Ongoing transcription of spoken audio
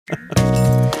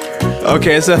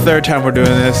Okay, it's the third time we're doing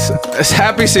this. It's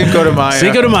happy Cinco de Mayo.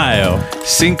 Cinco de Mayo.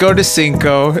 Cinco de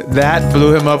Cinco. That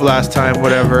blew him up last time,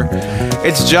 whatever.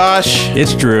 It's Josh.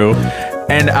 It's Drew.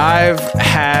 And I've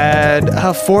had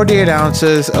 48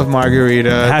 ounces of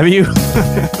margarita. Have you?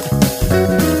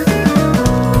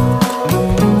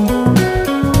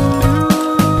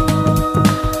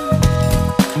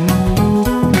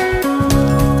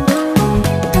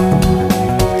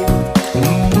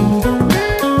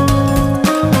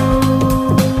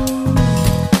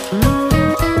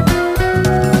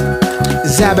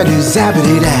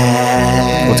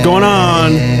 What's going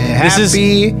on? This is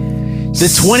Happy the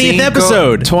 20th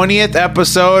episode. 20th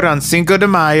episode on Cinco de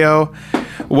Mayo.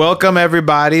 Welcome,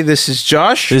 everybody. This is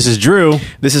Josh. This is Drew.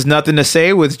 This is Nothing to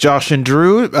Say with Josh and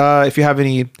Drew. If you have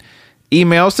any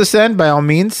emails to send, by all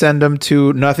means, send them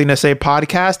to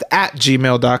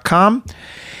nothingtosaypodcast@gmail.com.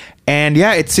 And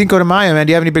yeah, it's Cinco de Mayo, man.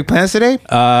 Do you have any big plans today?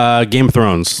 Game of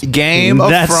Thrones. Game of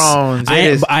Thrones.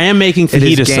 I am making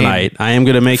fajitas tonight. I am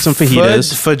going to make some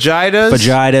fajitas.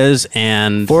 Fajitas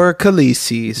and... For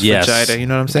Khaleesi's. Yes. Fajita, you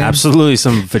know what I'm saying? Absolutely.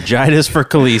 Some fajitas for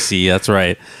Khaleesi. That's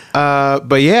right.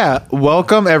 But yeah,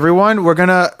 welcome everyone.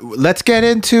 Let's get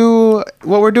into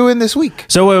what we're doing this week.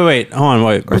 So wait. Hold on,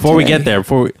 wait. Before we get there,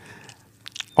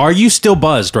 are you still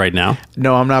buzzed right now?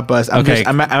 No, I'm not buzzed.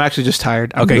 I'm actually just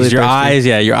tired. Okay, because your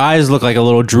eyes look like a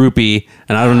little droopy,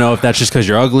 and I don't know if that's just because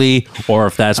you're ugly or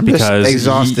if that's because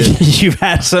exhausted. You've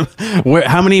had some.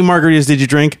 How many margaritas did you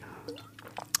drink?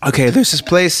 Okay, there's this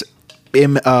place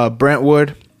in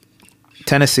Brentwood,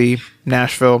 Tennessee,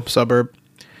 Nashville suburb,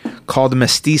 called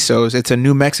Mestizos. It's a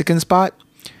new Mexican spot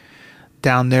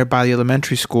down there by the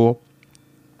elementary school,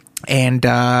 and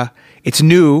it's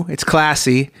new. It's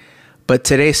classy. But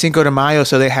today's Cinco de Mayo,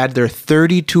 so they had their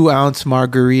 32-ounce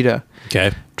margarita.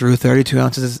 Okay. Drew, 32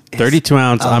 ounces. 32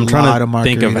 ounce. I'm trying to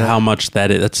think of margarita. how much that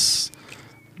is.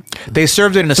 They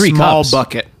served it in a small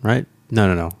bucket. Right?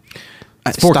 No.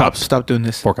 It's 4 cups. Stop doing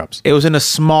this. 4 cups. It was in a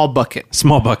small bucket.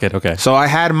 Small bucket, okay. So I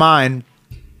had mine,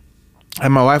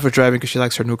 and my wife was driving because she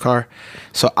likes her new car.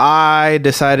 So I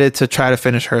decided to try to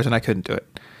finish hers, and I couldn't do it.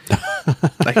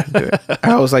 I couldn't do it.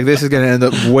 I was like, this is going to end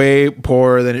up way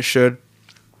poorer than it should.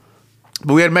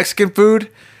 But we had Mexican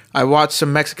food. I watched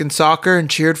some Mexican soccer and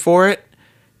cheered for it.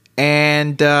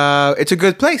 And it's a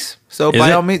good place. So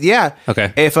by all means, yeah.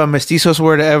 Okay. If Mestizos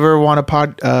were to ever want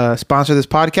to sponsor this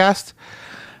podcast,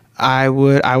 I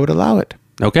would allow it.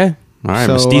 Okay. All right,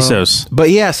 so, Mestizos. But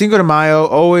yeah, Cinco de Mayo,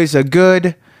 always a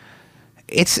good...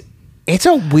 It's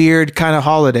a weird kind of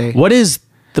holiday. What is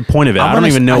the point of it? I don't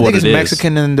even know what it is. I think it's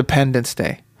Mexican Independence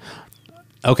Day.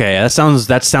 Okay, that sounds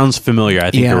familiar. I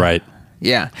think you're right.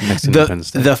 Yeah.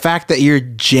 The fact that you're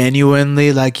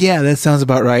genuinely like, yeah, that sounds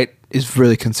about right is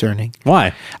really concerning.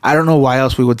 Why? I don't know why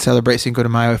else we would celebrate Cinco de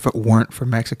Mayo if it weren't for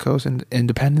Mexico's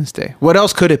Independence Day. What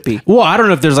else could it be? Well, I don't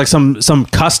know if there's like some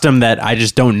custom that I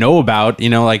just don't know about.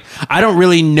 You know, like I don't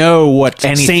really know what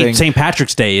St.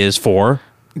 Patrick's Day is for.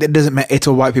 It doesn't matter. It's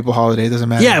a white people holiday. It doesn't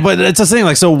matter. Yeah, but it's a thing.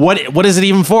 Like, so what is it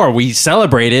even for? We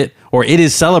celebrate it, or it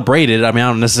is celebrated. I mean, I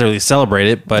don't necessarily celebrate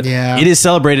it, but it is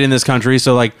celebrated in this country.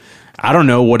 So like, I don't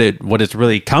know what it's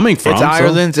really coming from. It's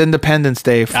Ireland's Independence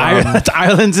Day. It's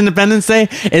Ireland's Independence Day.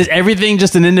 Is everything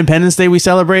just an Independence Day we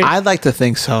celebrate? I'd like to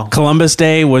think so. Columbus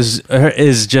Day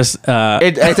is just.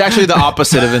 It's actually the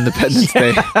opposite of Independence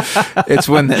Day. It's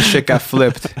when that shit got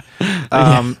flipped.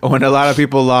 When a lot of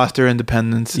people lost their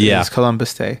independence. It's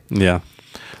Columbus Day. Yeah.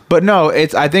 But no,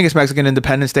 I think it's Mexican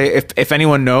Independence Day. If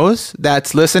anyone knows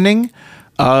that's listening,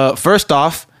 first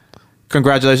off,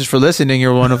 congratulations for listening.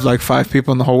 You're one of like 5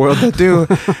 people in the whole world that do.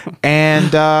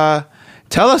 And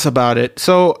tell us about it.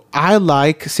 So I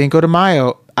like Cinco de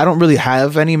Mayo. I don't really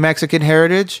have any Mexican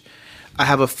heritage. I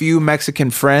have a few Mexican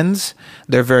friends.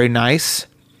 They're very nice.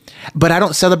 But I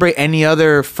don't celebrate any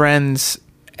other friends'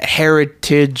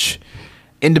 heritage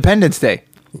Independence Day.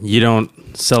 You don't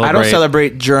celebrate? I don't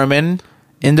celebrate German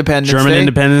Independence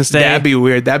Day? That'd be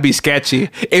weird. That'd be sketchy.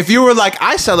 If you were like,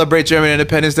 I celebrate German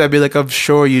Independence Day, I'd be like, I'm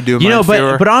sure you do. You know,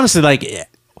 but honestly, like,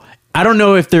 I don't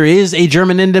know if there is a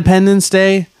German Independence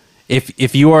Day.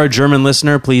 If you are a German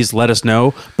listener, please let us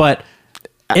know. But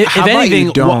if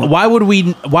anything, why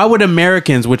would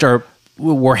Americans, which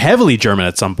were heavily German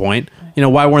at some point, you know,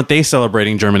 why weren't they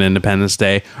celebrating German Independence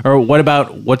Day? Or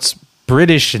what's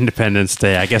British Independence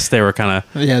Day? I guess they were kind of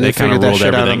they kind of ruled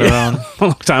everything out on a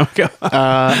long time ago.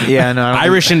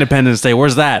 Irish Independence Day.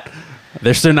 Where's that?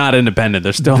 They're still not independent.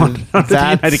 They're still under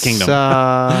the United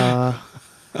Kingdom.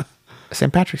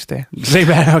 St. Patrick's Day.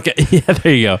 Okay, yeah,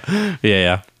 there you go.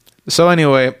 Yeah. So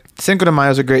anyway, Cinco de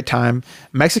Mayo is a great time.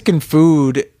 Mexican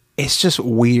food is just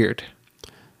weird.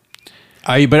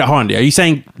 But hold on, are you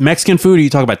saying Mexican food or are you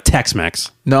talking about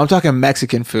Tex-Mex? No, I'm talking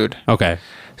Mexican food. Okay.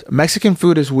 Mexican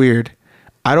food is weird.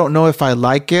 I don't know if I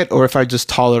like it or if I just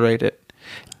tolerate it.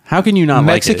 How can you not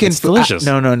like it? It's delicious.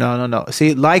 No.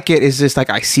 See, like it is just like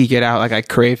I seek it out, like I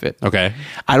crave it. Okay.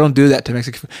 I don't do that to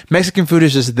Mexican food. Mexican food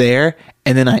is just there,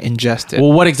 and then I ingest it.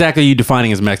 Well, what exactly are you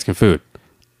defining as Mexican food?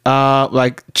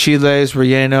 Like chiles,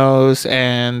 rellenos,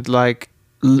 and like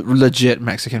legit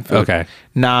Mexican food. Okay.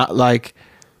 Not like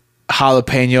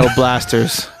jalapeno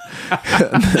blasters.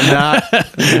 not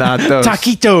those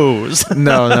taquitos.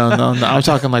 No. I'm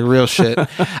talking like real shit.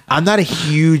 I'm not a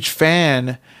huge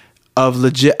fan of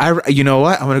legit. You know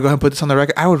what? I'm gonna go ahead and put this on the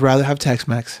record. I would rather have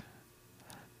Tex-Mex.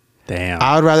 Damn.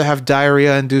 I would rather have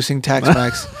diarrhea-inducing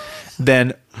Tex-Mex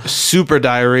than super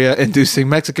diarrhea-inducing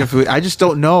Mexican food. I just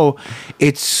don't know.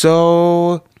 It's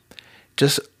so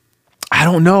just. I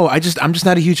don't know. I'm just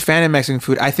not a huge fan of Mexican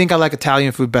food. I think I like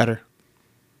Italian food better.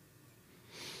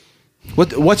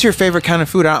 What's your favorite kind of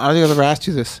food? I don't think I've ever asked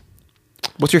you this.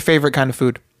 What's your favorite kind of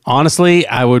food? Honestly,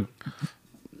 I would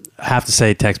have to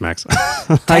say Tex-Mex.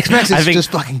 Tex-Mex is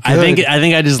just fucking good. I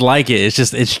think I just like it.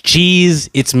 It's cheese,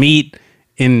 it's meat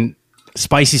in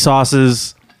spicy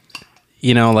sauces.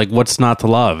 You know, like what's not to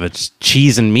love? It's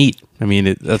cheese and meat. I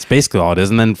mean, that's basically all it is.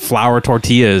 And then flour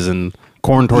tortillas and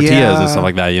corn tortillas and stuff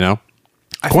like that, you know?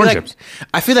 Corn chips.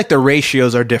 I feel like the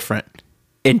ratios are different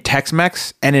in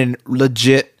Tex-Mex and in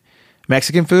legit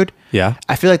Mexican food. Yeah.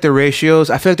 I feel like there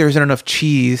isn't enough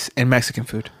cheese in Mexican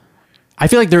food. I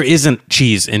feel like there isn't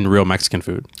cheese in real Mexican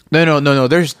food. No.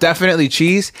 There's definitely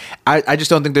cheese. I just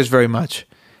don't think there's very much.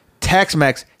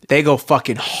 Tex-Mex, they go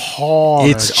fucking hard.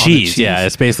 It's cheese. Yeah,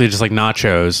 it's basically just like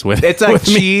nachos with. It's like with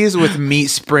cheese with meat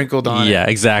sprinkled on it. Yeah,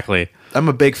 exactly. I'm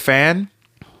a big fan.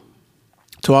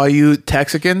 To all you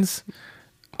Texicans,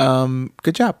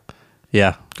 good job.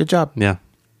 Yeah. Good job. Yeah.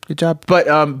 Good job.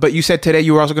 But you said today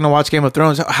you were also going to watch Game of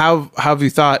Thrones. How have you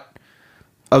thought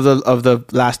of the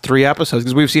last 3 episodes?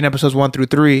 Because we've seen episodes 1 through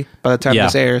 3 by the time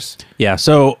this airs. Yeah.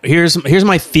 So here's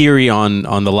my theory on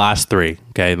the last 3.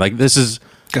 Okay, like this is.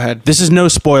 Go ahead. This is no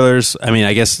spoilers. I mean,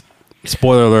 I guess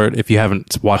spoiler alert if you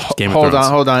haven't watched Game of Thrones.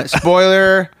 Hold on.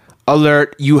 Spoiler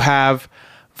alert. You have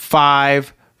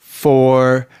 5,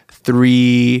 4,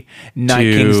 3. Night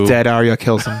King's dead. Arya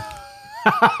kills him.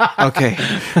 Okay.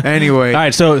 Anyway. All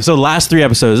right. So last 3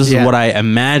 episodes. This is what I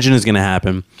imagine is going to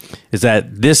happen. Is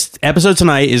that this episode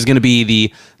tonight is going to be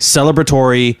the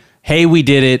celebratory? Hey, we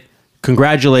did it!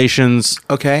 Congratulations.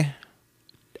 Okay.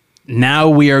 Now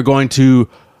we are going to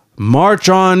march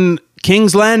on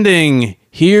King's Landing.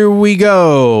 Here we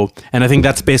go. And I think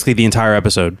that's basically the entire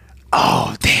episode.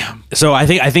 Oh, damn. So I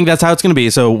think that's how it's going to be.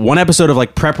 So one episode of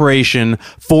like preparation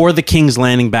for the King's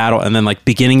Landing battle and then like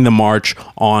beginning the march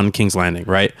on King's Landing,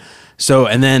 right? So,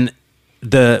 and then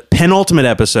the penultimate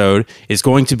episode is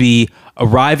going to be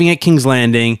arriving at King's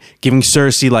Landing, giving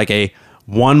Cersei like a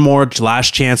one more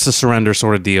last chance to surrender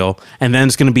sort of deal. And then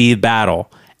it's going to be battle.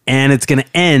 And it's going to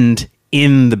end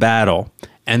in the battle.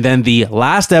 And then the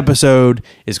last episode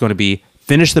is going to be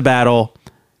finish the battle,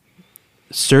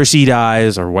 Cersei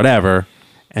dies or whatever,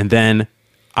 and then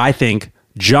I think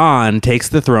Jon takes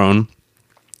the throne.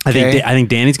 I think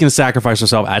Dany's going to sacrifice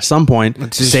herself at some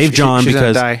point to save Jon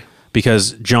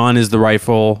because Jon is the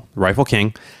rightful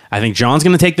king. I think Jon's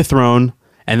going to take the throne,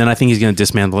 and then I think he's going to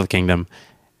dismantle the kingdom.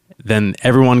 Then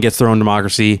everyone gets their own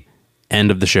democracy. End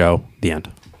of the show. The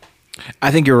end.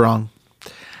 I think you're wrong.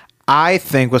 I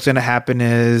think what's going to happen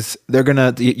is they're going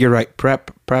to... You're right.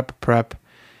 Prep.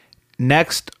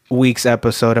 Next week's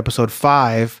episode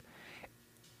 5,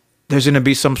 there's going to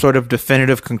be some sort of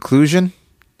definitive conclusion.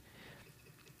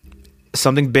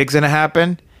 Something big's going to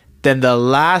happen. Then the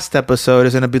last episode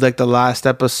is going to be like the last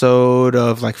episode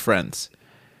of like Friends,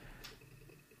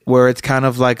 where it's kind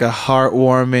of like a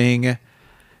heartwarming,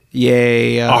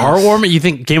 yay. A heartwarming? You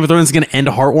think Game of Thrones is going to end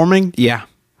heartwarming? Yeah.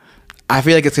 I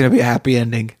feel like it's going to be a happy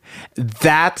ending.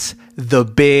 That's the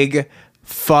big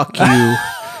fuck you.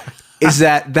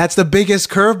 That's the biggest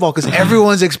curveball because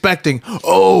everyone's expecting,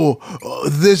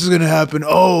 this is going to happen.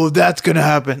 Oh, that's going to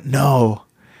happen. No,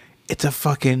 it's a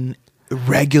fucking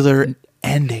regular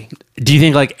ending. Do you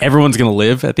think like everyone's going to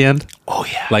live at the end? Oh,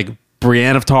 yeah. Like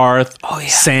Brienne of Tarth, yeah.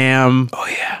 Sam,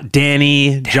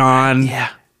 Dany, Jon,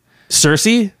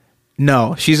 Cersei?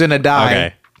 No, she's going to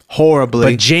die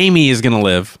horribly. But Jaime is going to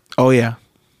live. Oh, yeah.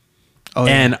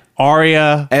 And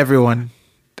Arya. Everyone's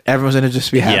going to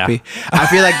just be happy. Yeah. I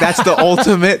feel like that's the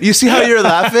ultimate. You see how you're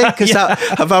laughing? Because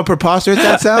how preposterous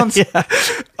that sounds? Yeah.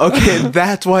 Okay,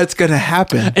 that's why it's going to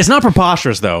happen. It's not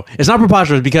preposterous, though. It's not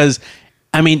preposterous because,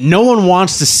 I mean, no one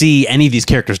wants to see any of these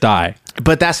characters die.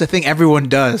 But that's the thing. Everyone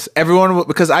does. Everyone,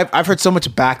 because I've heard so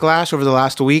much backlash over the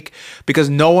last week because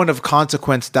no one of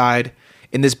consequence died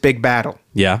in this big battle.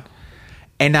 Yeah.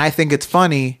 And I think it's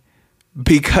funny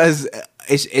because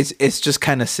it's just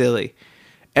kind of silly.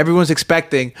 Everyone's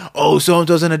expecting, oh,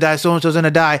 so-and-so's going to die, so-and-so's going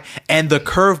to die. And the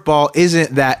curveball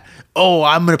isn't that, oh,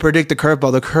 I'm going to predict the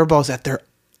curveball. The curveball is that there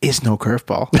is no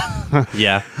curveball.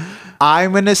 Yeah.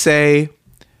 I'm going to say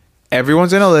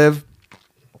everyone's going to live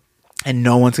and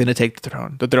no one's going to take the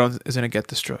throne. The throne is going to get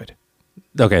destroyed.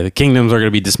 Okay, the kingdoms are going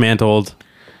to be dismantled.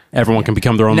 Everyone can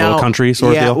become their own little country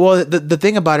sort of deal. Well, the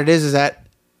thing about it is that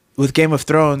with Game of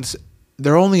Thrones,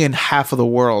 they're only in half of the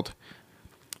world.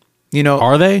 You know,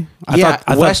 are they? I thought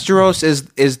Westeros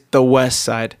is the west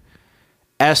side.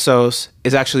 Essos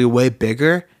is actually way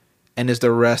bigger and is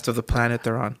the rest of the planet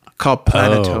they're on, called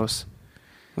Planetos.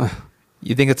 Oh.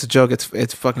 You think it's a joke?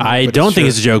 It's fucking. I don't think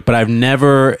it's a joke, but I've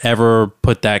never ever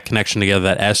put that connection together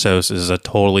that Essos is a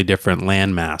totally different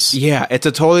landmass. Yeah,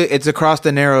 it's across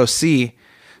the narrow sea.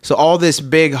 So all this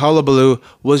big hullabaloo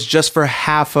was just for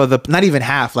half of the, not even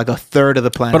half, like a third of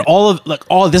the planet. But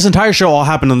all this entire show all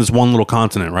happened on this one little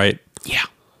continent, right? Yeah.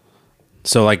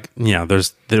 So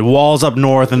there's the walls up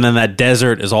north, and then that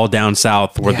desert is all down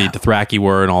south where the Dothraki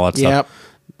were and all that stuff.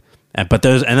 Yep. But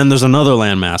then there's another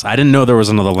landmass. I didn't know there was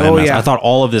another landmass. Oh, yeah. I thought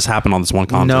all of this happened on this one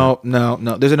continent.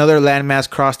 No. There's another landmass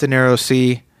across the narrow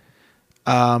sea.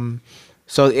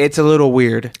 So it's a little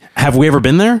weird. Have we ever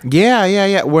been there?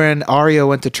 Yeah. When Arya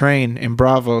went to train in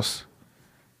Braavos.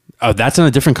 Oh, that's on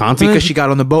a different continent? Because she got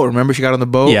on the boat. Remember, she got on the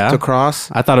boat to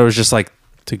cross? I thought it was just to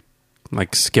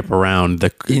skip around the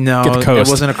coast. It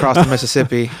wasn't across the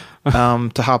Mississippi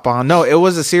to hop on. No, it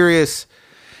was a serious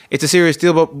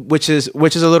deal, but which is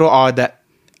a little odd that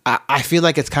I feel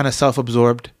like it's kind of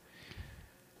self-absorbed.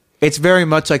 It's very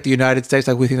much like the United States.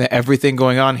 Like we think that everything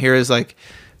going on here is like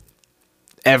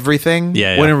everything.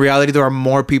 Yeah. When in reality there are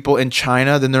more people in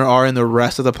China than there are in the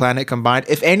rest of the planet combined.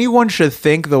 If anyone should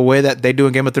think the way that they do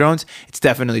in Game of Thrones, it's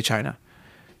definitely China.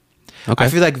 Okay. I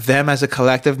feel like them as a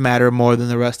collective matter more than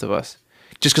the rest of us.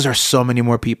 Just because there are so many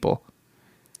more people.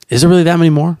 Is there really that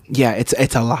many more? Yeah,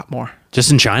 it's a lot more.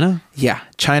 Just in China? Yeah.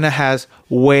 China has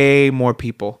way more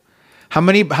people. How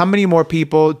many more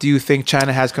people do you think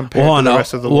China has compared to the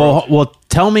rest of the world? Well,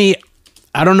 tell me,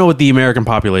 I don't know what the American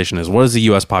population is. What is the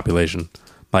U.S. population?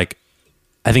 I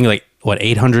think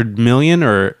 800 million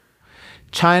or?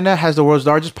 China has the world's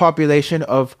largest population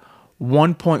of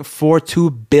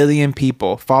 1.42 billion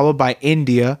people, followed by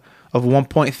India of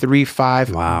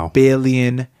 1.35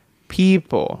 billion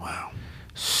people. Wow.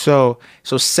 So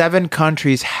 7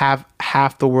 countries have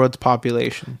half the world's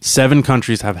population. 7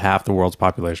 countries have half the world's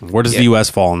population. Where does the U.S.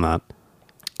 fall in that?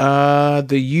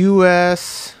 The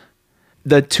U.S.,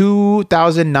 the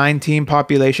 2019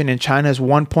 population in China is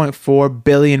 1.4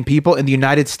 billion people. In the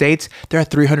United States, there are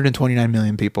 329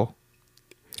 million people.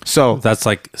 So that's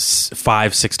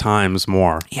 5-6 times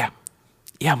more. Yeah,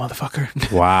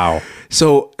 motherfucker. Wow.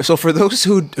 So for those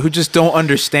who just don't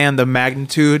understand the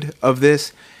magnitude of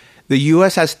this, the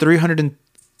U.S. has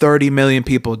 330 million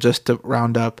people, just to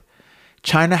round up.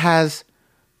 China has,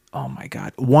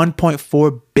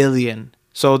 1.4 billion.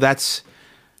 So that's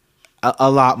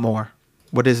a lot more.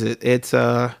 What is it? It's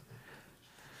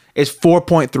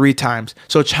 4.3 times.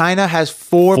 So China has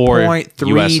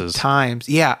 4.3 times.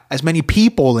 Yeah, as many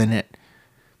people in it.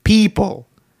 People.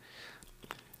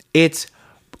 It's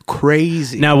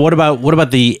crazy. Now, what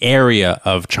about the area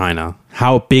of China?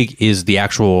 How big is the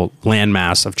actual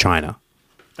landmass of China?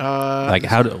 How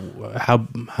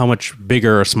much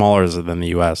bigger or smaller is it than the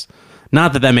U.S.?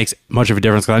 Not that makes much of a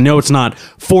difference, because I know it's not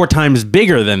 4 times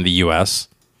bigger than the U.S.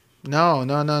 No.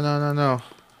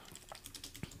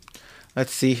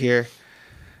 Let's see here.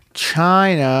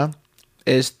 China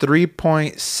is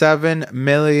 3.7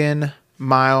 million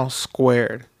miles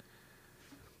squared.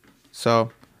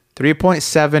 So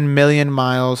 3.7 million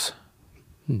miles.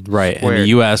 Right. Squared. And the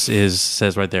U.S.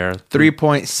 says right there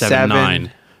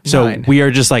 3.79. So we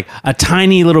are just a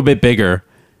tiny little bit bigger.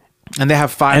 And they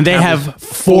have 5 and they have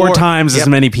 4 times as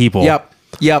many people.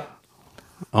 Yep.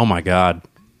 Oh my God.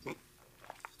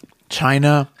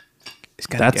 China is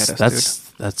gonna get us, dude.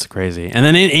 That's crazy. And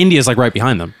then India's right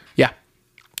behind them. Yeah.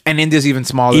 And India's even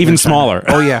smaller. Even smaller.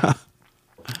 Oh yeah.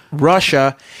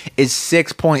 Russia is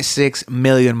 6.6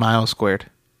 million miles squared.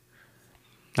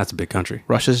 That's a big country.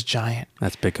 Russia's giant.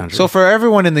 That's a big country. So for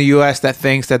everyone in the US that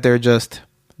thinks that they're just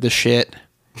the shit,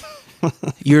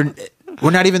 we're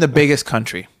not even the biggest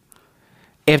country.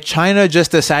 If China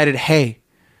just decided, hey,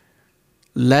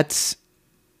 let's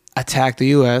attack the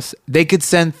US, they could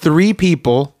send 3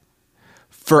 people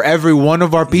for every one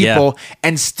of our people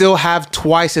and still have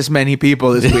twice as many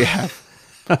people as we have.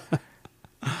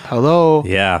 Hello.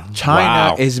 Yeah.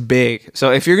 China Wow. is big.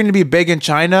 So if you're going to be big in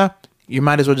China, you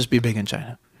might as well just be big in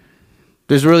China.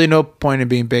 There's really no point in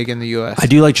being big in the U.S. I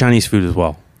do like Chinese food as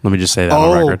well. Let me just say that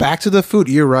on record. Back to the food.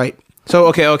 You're right. So,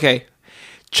 okay.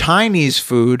 Chinese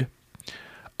food,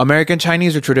 American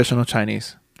Chinese or traditional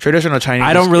Chinese? Traditional Chinese.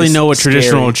 I don't really know what scary.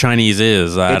 traditional Chinese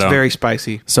is. It's very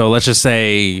spicy. So let's just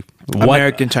say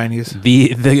American Chinese.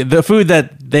 The food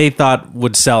that they thought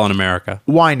would sell in America.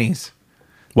 Whinies.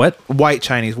 What? White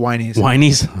Chinese. Whinies.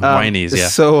 Whinies? Whinies, yeah.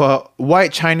 So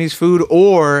white Chinese food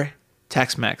or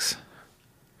Tex-Mex.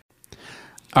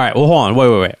 All right. Well, hold on.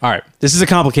 Wait. All right. This is a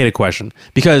complicated question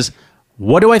because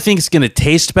what do I think is going to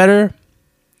taste better?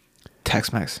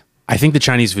 Tex-Mex. I think the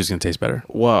Chinese food is going to taste better.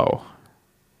 Whoa.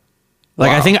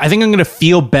 Like Wow. I think I'm going to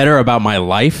feel better about my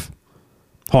life.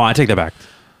 Hold on, I take that back.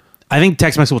 I think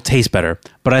Tex-Mex will taste better,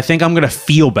 but I think I'm going to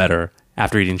feel better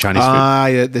after eating Chinese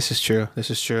food. Yeah, this is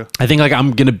true. I think like I'm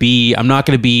not going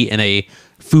to be in a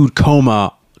food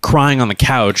coma crying on the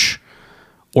couch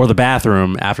or the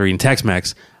bathroom after eating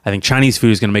Tex-Mex. I think Chinese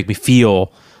food is going to make me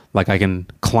feel like I can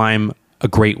climb a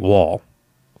great wall.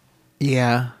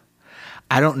 Yeah.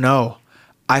 I don't know.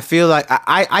 I feel like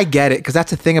I get it because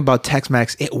that's the thing about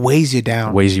Tex-Mex. It weighs you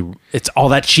down. It's all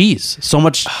that cheese. So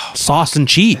much sauce and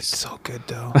cheese. It's so good,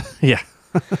 though. Yeah.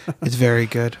 It's very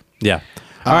good. Yeah.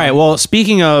 All right. Well, not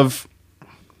speaking of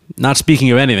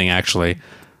anything, actually.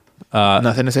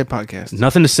 Nothing to say podcast.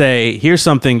 Nothing to say. Here's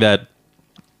something that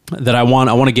I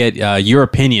want to get your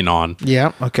opinion on.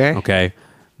 Yeah. Okay. Okay.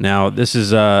 Now, this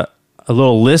is a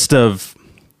little list of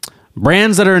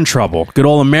brands that are in trouble. Good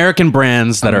old American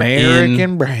brands that are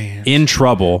in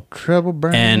trouble. Trouble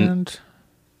brand. And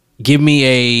give me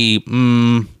a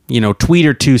tweet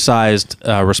or two sized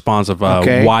response of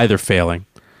why they're failing.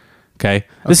 Okay.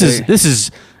 This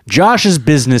is Josh's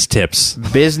business tips.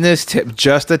 Business tip.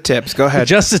 Just the tips. Go ahead.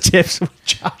 Just the tips with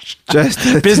Josh. Just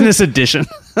the business edition.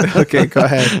 Okay. Go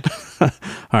ahead. All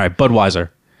right. Budweiser.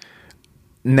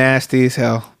 Nasty as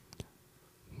hell.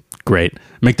 Great.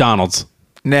 McDonald's.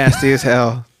 Nasty as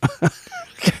hell.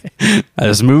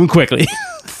 It's moving quickly.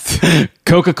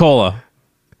 Coca-Cola.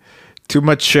 Too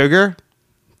much sugar.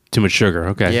 Too much sugar.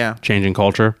 Okay. Yeah. Changing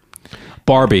culture.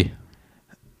 Barbie.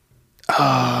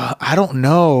 I don't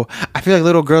know. I feel like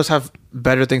little girls have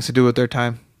better things to do with their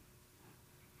time.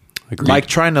 Agreed. Like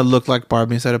trying to look like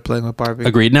Barbie instead of playing with Barbie.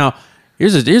 Agreed. Now,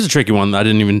 here's a tricky one. I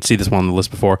didn't even see this one on the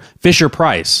list before. Fisher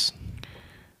Price.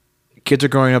 Kids are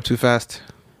growing up too fast.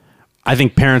 I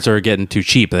think parents are getting too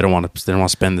cheap. They don't want to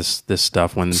spend this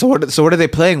stuff when So what are they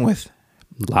playing with?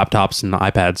 laptops and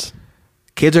iPads.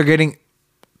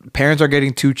 Parents are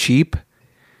getting too cheap.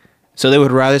 So they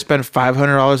would rather spend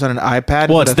 $500 on an iPad.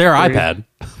 Well, it's their iPad.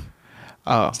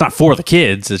 Oh, It's not for the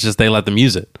kids. It's just they let them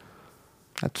use it.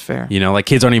 that's fair. Like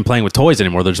kids aren't even playing with toys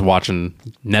anymore. They're just watching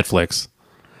Netflix.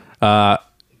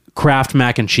 Kraft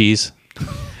mac and cheese.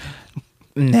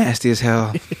 Nasty as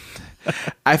hell.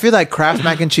 I feel like Kraft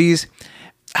mac and cheese.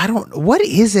 What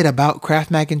is it about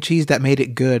Kraft mac and cheese that made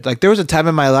it good? Like there was a time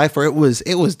in my life where it was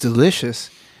delicious.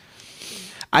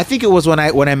 I think it was when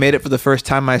I made it for the first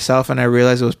time myself and I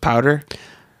realized it was powder.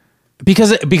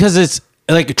 Because it's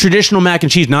like traditional mac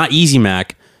and cheese, not Easy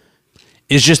Mac,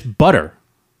 is just butter.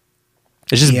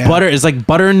 It's just butter. It's like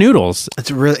butter and noodles.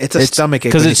 It's a stomach ache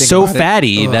because it's so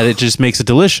fatty that it just makes it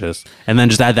delicious. And then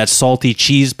just add that salty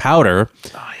cheese powder,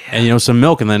 and some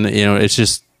milk, and then it's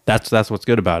just that's what's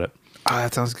good about it. Oh,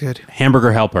 that sounds good.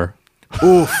 Hamburger Helper.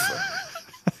 Oof.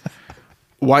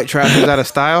 White trash is out of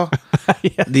style.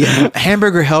 Yeah. The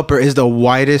Hamburger Helper is the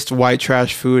whitest white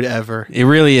trash food ever. It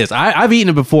really is. I've eaten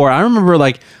it before. I remember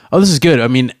like, oh, this is good. I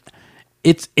mean,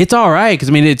 it's all right because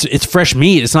it's fresh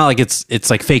meat. It's not like it's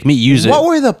like fake meat. Use it. What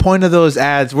were the point of those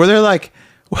ads? Were there like,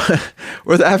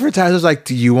 were the advertisers like,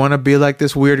 do you want to be like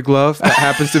this weird glove that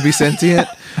happens to be sentient?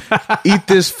 Eat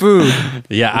this food.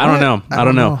 Yeah, I don't know. I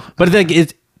don't know. But I think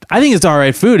it's all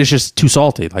right food. It's just too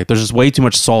salty. Like there's just way too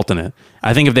much salt in it.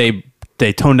 I think if they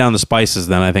tone down the spices,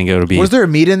 then I think it would be. Was there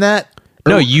meat in that?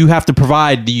 No, you have to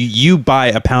provide. You buy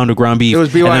a pound of ground beef. It was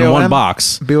BYOM? And then one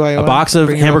box, BYOM? a box of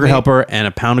Bring Hamburger Helper and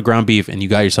a pound of ground beef, and you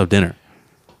got yourself dinner.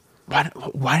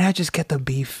 Why not just get the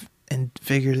beef and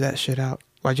figure that shit out?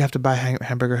 Why'd you have to buy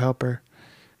Hamburger Helper?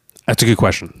 That's a good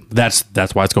question. That's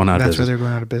why it's going out of business. That's why they're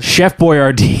going out of business. Chef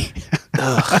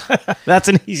Boyardee. That's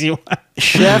an easy one.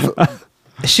 Chef.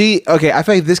 Okay, I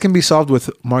feel like this can be solved with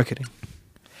marketing.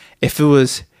 If it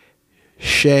was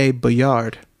Chez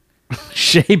Boyard.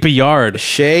 Chez Boyard.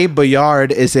 Chez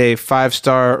Boyard is a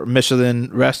 5-star Michelin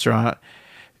restaurant.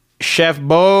 Chef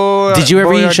Boyardee. Did you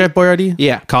ever eat Chef Boyardee?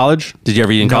 Yeah. College? Did you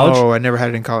ever eat in college? No, I never had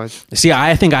it in college. See,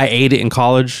 I think I ate it in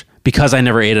college because I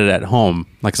never ate it at home.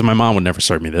 Like, so my mom would never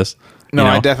serve me this. No,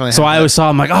 I definitely. So I always saw.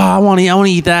 I'm like, oh, I want to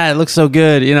eat that. It looks so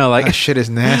good. Like that shit is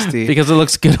nasty because it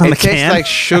looks good on the can. It tastes like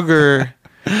sugar.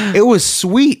 It was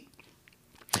sweet.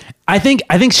 I think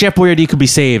Chef Boyardee could be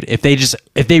saved if they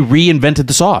reinvented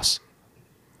the sauce.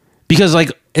 Because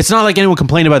like it's not like anyone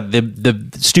complained about the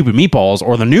stupid meatballs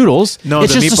or the noodles. No,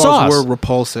 it's the just meatballs the sauce. were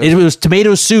repulsive. It was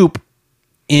tomato soup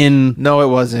in. No, it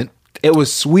wasn't. It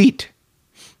was sweet.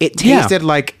 It tasted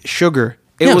like sugar.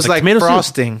 It was like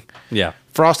frosting. Soup. Yeah.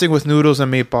 Frosting with noodles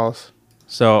and meatballs.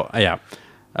 So, yeah.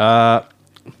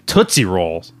 Tootsie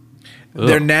Rolls. Ugh.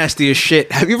 They're nasty as shit.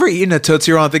 Have you ever eaten a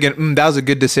Tootsie Roll and thinking, that was a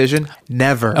good decision?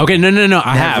 Never. Okay, no.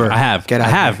 I have. Get out I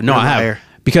have. Here. No, You're I have. liar.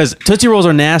 Because Tootsie Rolls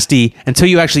are nasty until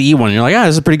you actually eat one. And you're like,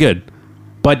 this is pretty good.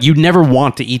 But you never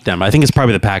want to eat them. I think it's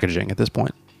probably the packaging at this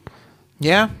point.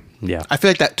 Yeah? Yeah. I feel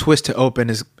like that twist to open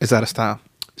is out of style.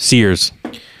 Sears.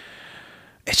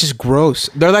 It's just gross.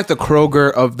 They're like the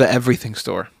Kroger of the everything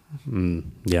store.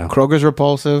 Yeah. Kroger's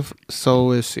repulsive.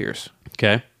 So is Sears.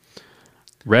 Okay.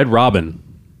 Red Robin.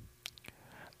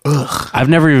 Ugh. I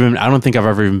don't think I've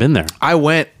ever even been there. I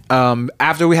went,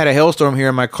 after we had a hailstorm here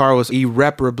and my car was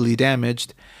irreparably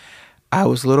damaged. I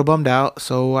was a little bummed out.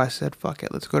 So I said, fuck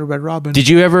it. Let's go to Red Robin. Did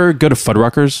you ever go to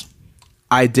Fuddruckers?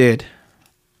 I did.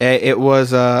 It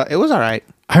was all right.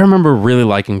 I remember really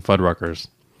liking Fuddruckers.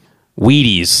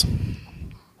 Wheaties.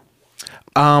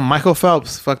 Michael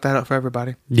Phelps fucked that up for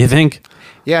everybody. You think?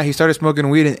 Yeah, he started smoking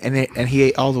weed and he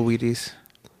ate all the Wheaties.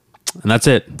 And that's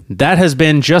it. That has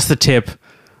been Just the Tip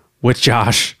with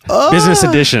Josh. Business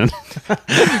edition.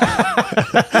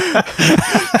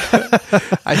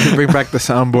 I should bring back the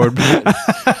soundboard,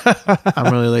 but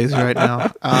I'm really lazy right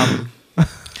now.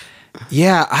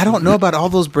 Yeah, I don't know about all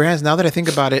those brands now that I think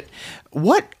about it.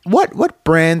 What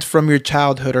brands from your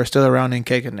childhood are still around and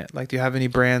kicking it? Like, do you have any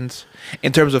brands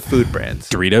in terms of food brands?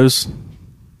 Doritos.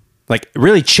 Like,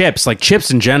 really chips. Like,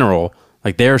 chips in general.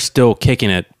 Like, they're still kicking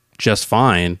it just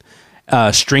fine.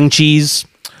 String cheese.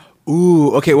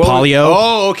 Ooh, okay.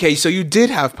 Polio. Okay. So you did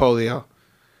have polio.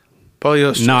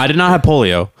 Polio. No, I did not have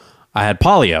polio. I had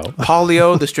polio.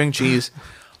 Polio, the string cheese,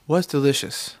 was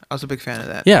delicious. I was a big fan of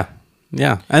that. Yeah.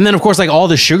 And then, of course, like all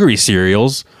the sugary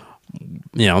cereals,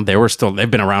 they've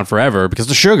been around forever because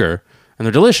of sugar and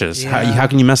they're delicious. Yeah. How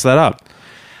can you mess that up?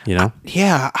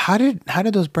 Yeah. How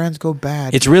did those brands go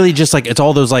bad? It's really just like, it's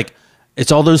all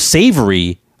those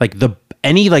savory, like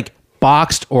any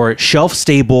boxed or shelf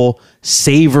stable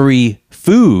savory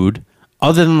food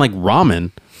other than like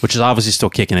ramen, which is obviously still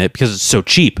kicking it because it's so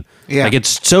cheap. Yeah. Like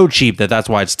it's so cheap that's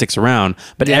why it sticks around.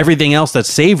 But everything else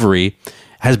that's savory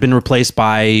has been replaced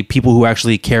by people who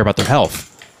actually care about their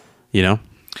health,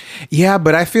 Yeah,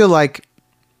 but I feel like,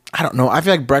 I don't know. I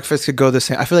feel like breakfast could go the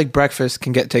same. I feel like breakfast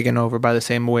can get taken over by the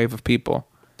same wave of people.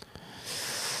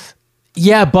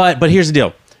 Yeah, but here's the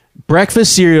deal.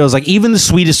 Breakfast cereals, like even the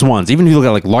sweetest ones, even if you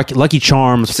look at like Lucky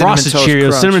Charms, Frosted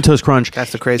Cheerios, Cinnamon Toast Crunch.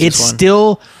 That's the craziest one. It's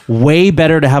still way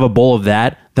better to have a bowl of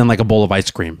that than like a bowl of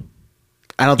ice cream.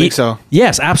 I don't think so.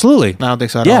 Yes, absolutely. I don't think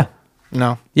so at all.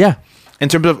 No. Yeah. In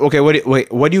terms of, okay,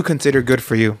 what do you consider good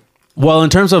for you? Well,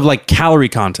 in terms of like calorie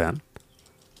content.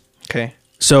 Okay.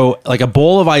 So like a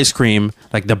bowl of ice cream,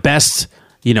 like the best,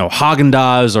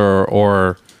 Haagen-Dazs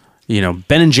or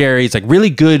Ben and Jerry's, like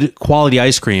really good quality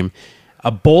ice cream.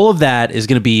 A bowl of that is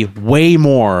going to be way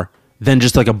more than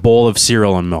just like a bowl of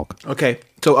cereal and milk. Okay.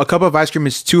 So a cup of ice cream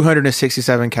is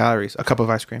 267 calories. A cup of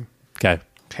ice cream. Okay.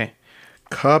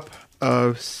 Cup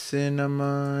of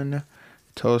Cinnamon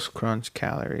Toast Crunch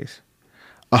calories.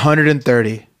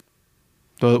 130.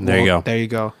 There you go. There you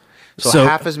go. So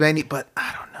half as many, but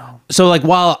I don't know. So like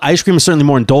while ice cream is certainly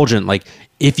more indulgent, like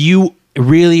if you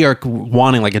really are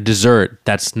wanting like a dessert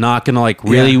that's not gonna like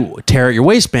really tear at your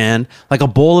waistband, like a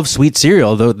bowl of sweet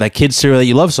cereal, that kid's cereal that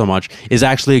you love so much, is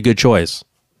actually a good choice.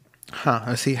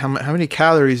 Let's see how many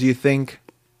calories do you think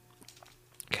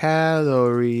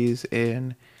calories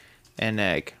in an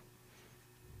egg?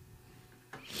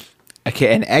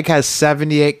 Okay, an egg has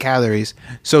 78 calories.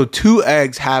 So 2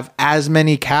 eggs have as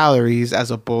many calories as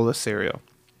a bowl of cereal.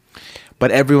 But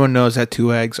everyone knows that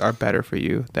 2 eggs are better for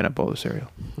you than a bowl of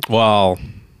cereal. Well,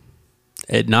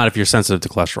 not if you're sensitive to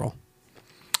cholesterol.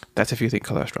 That's if you think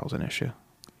cholesterol is an issue.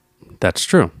 That's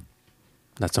true.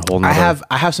 That's a whole nother...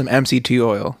 I have some MCT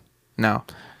oil now.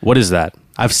 What is that?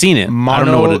 I've seen it. I don't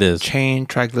know what it is. Monochain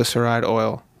triglyceride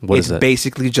oil. What is it? It's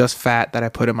basically just fat that I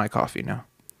put in my coffee now.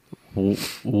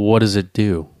 What does it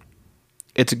do?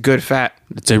 It's a good fat.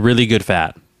 It's a really good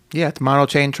fat. Yeah, it's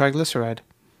monochain triglyceride.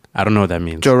 I don't know what that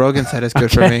means. Joe Rogan said it's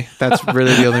good for me. That's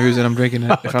really the only reason I'm drinking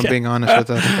it, if I'm being honest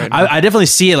with us right now. I definitely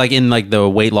see it like in like the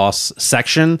weight loss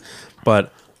section,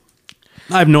 but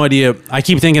I have no idea. I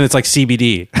keep thinking it's like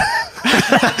CBD.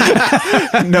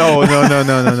 No.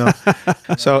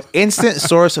 So instant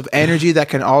source of energy that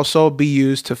can also be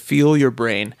used to fuel your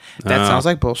brain. That sounds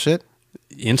like bullshit.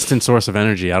 Instant source of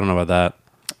energy. I don't know about that.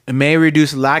 It may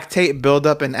reduce lactate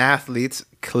buildup in athletes.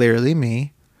 Clearly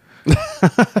me.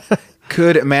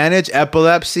 Could manage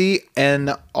epilepsy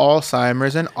and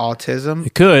Alzheimer's and autism.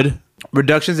 It could.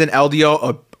 Reductions in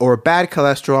LDL or bad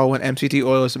cholesterol when MCT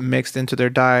oil is mixed into their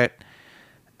diet.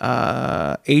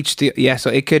 HDL. Yeah, so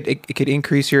it could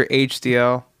increase your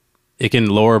HDL. It can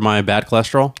lower my bad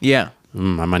cholesterol? Yeah.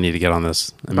 I might need to get on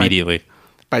this immediately.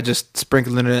 By just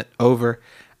sprinkling it over.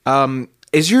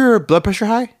 Is your blood pressure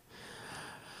high?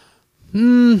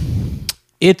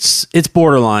 It's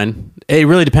borderline. It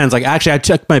really depends. Like, actually, I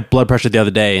checked my blood pressure the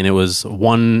other day, and it was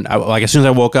as soon as I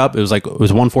woke up, it was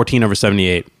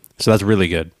 114/78. So that's really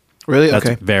good. Really? That's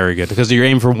okay. Very good, because you're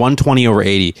aiming for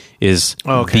 120/80 is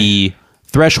the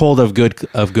threshold of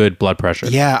good blood pressure.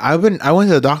 Yeah, I went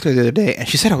to the doctor the other day, and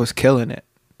she said I was killing it.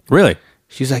 Really?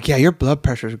 She's like, yeah, your blood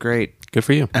pressure is great. Good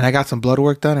for you. And I got some blood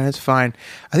work done, and it's fine.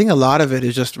 I think a lot of it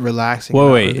is just relaxing.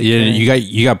 Wait,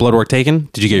 you got blood work taken?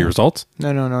 Did you get your results?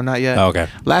 No, not yet. Oh, okay.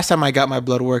 Last time I got my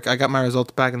blood work, I got my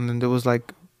results back, and then there was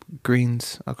like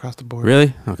greens across the board.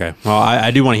 Really? Okay. Well,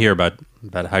 I do want to hear about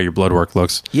how your blood work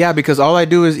looks. Yeah, because all I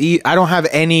do is eat. I don't have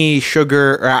any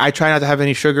sugar, or I try not to have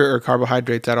any sugar or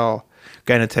carbohydrates at all.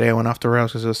 Again, today I went off the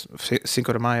rails because it was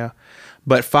Cinco de Mayo.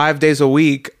 But 5 days a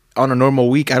week, on a normal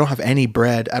week, I don't have any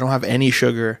bread. I don't have any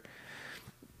sugar.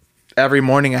 Every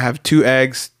morning I have 2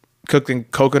 eggs cooked in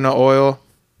coconut oil,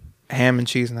 ham and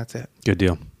cheese, and that's it. Good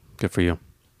deal. Good for you.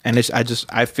 And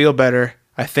I feel better.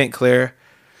 I think clear.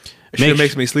 It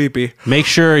makes me sleepy. Make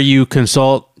sure you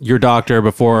consult your doctor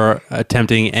before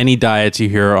attempting any diets you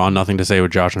hear on Nothing to Say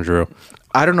with Josh and Drew.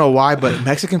 I don't know why, but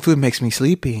Mexican food makes me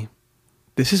sleepy.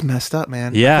 This is messed up,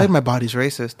 man. Yeah. I feel like my body's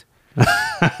racist.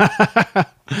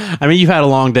 I mean, you've had a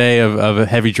long day of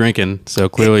heavy drinking, so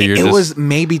clearly it was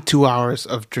maybe 2 hours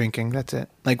of drinking. That's it.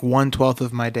 Like 1/12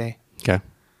 of my day. Okay.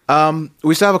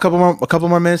 We still have a couple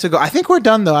more minutes to go. I think we're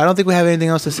done though. I don't think we have anything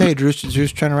else to say. Drew's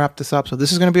trying to wrap this up, so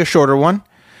this is going to be a shorter one.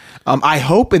 I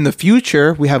hope in the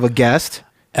future we have a guest.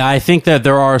 I think that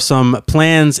there are some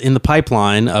plans in the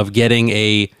pipeline of getting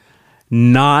a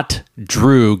not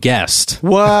Drew guest.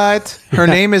 What? Her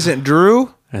name isn't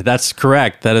Drew? That's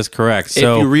correct. That is correct.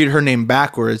 So if you read her name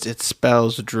backwards, it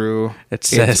spells Drew. It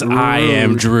says, I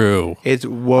am Drew. It's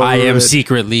wood. I am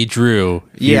secretly Drew.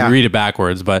 Yeah. You read it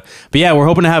backwards. But yeah, we're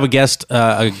hoping to have a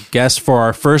guest for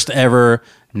our first ever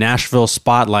Nashville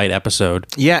Spotlight episode.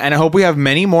 Yeah, and I hope we have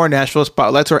many more Nashville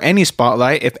Spotlights or any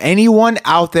Spotlight. If anyone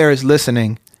out there is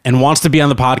listening and wants to be on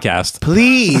the podcast,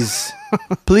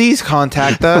 please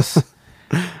contact us.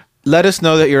 Let us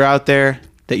know that you're out there,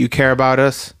 that you care about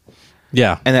us.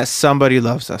 Yeah. And that somebody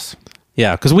loves us.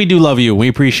 Yeah, because we do love you. We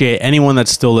appreciate anyone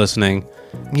that's still listening.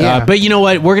 Yeah. But you know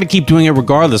what? We're going to keep doing it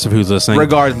regardless of who's listening.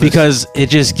 Regardless. Because it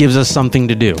just gives us something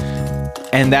to do.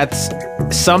 And that's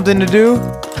something to do,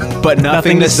 but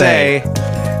nothing to say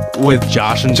with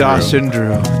Josh and Drew.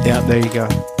 Yeah, there you go.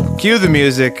 Cue the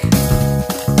music.